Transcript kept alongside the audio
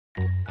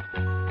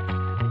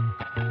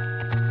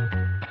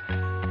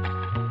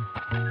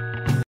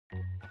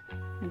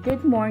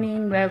Good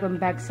morning!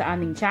 Welcome back sa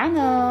aming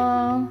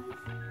channel.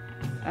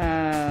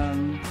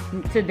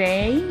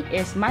 Today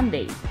is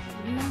Monday.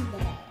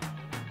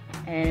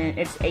 And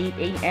it's 8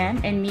 a.m.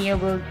 and Mia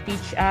will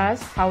teach us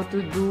how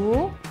to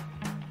do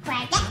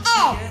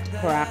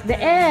crack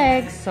the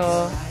egg.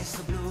 So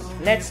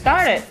let's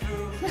start it.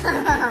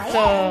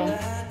 So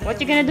what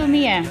you gonna do,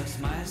 Mia?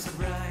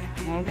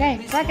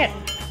 Okay, crack it.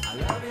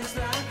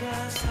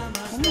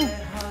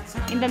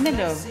 In the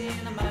middle.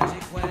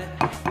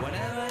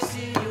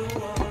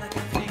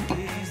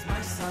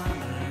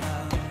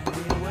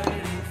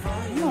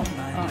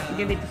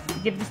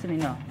 Give this to me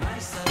now.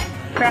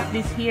 Crack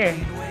this here,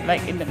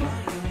 like in the middle.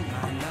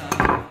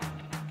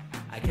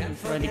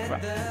 It's already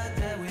cracked.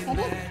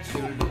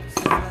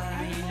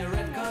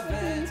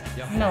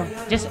 No,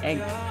 just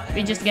egg.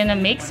 We're just gonna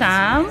make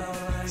some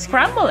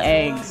scrambled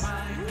eggs.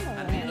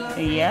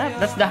 Yeah,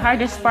 that's the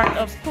hardest part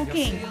of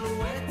cooking.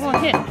 Oh,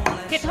 hit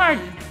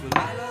hard,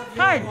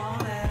 hard.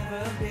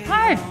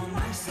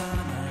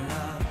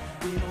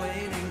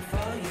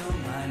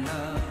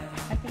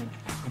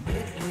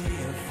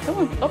 Come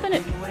on, open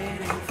it.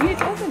 You need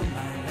to open it.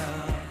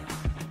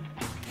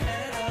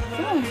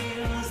 Come on,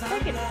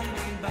 take it.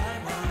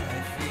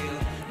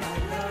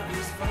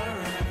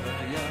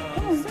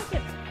 Come on, take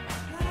it.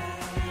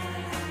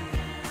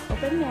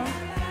 Open more.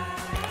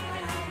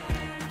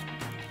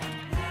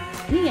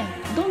 Mia,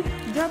 don't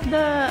drop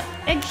the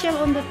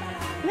eggshell on the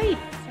plate.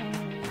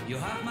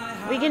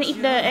 We're gonna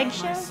eat the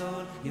eggshell?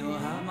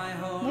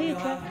 No, you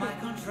dropped it.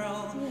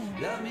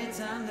 Yeah.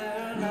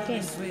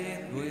 Okay.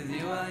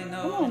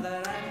 Come on.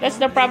 That's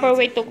the proper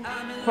way to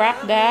crack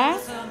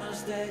the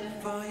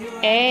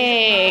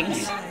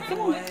eggs.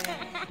 Come on.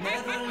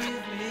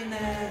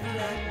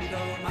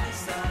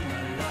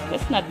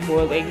 That's not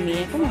boiled egg,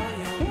 Mia. Come on.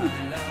 Come on.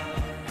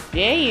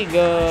 There you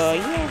go.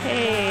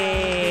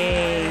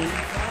 Yay!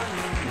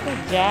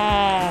 Good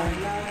job.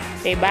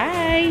 Say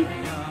bye.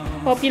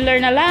 Hope you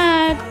learn a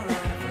lot.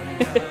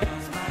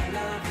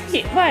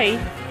 Bye.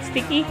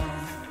 Sticky.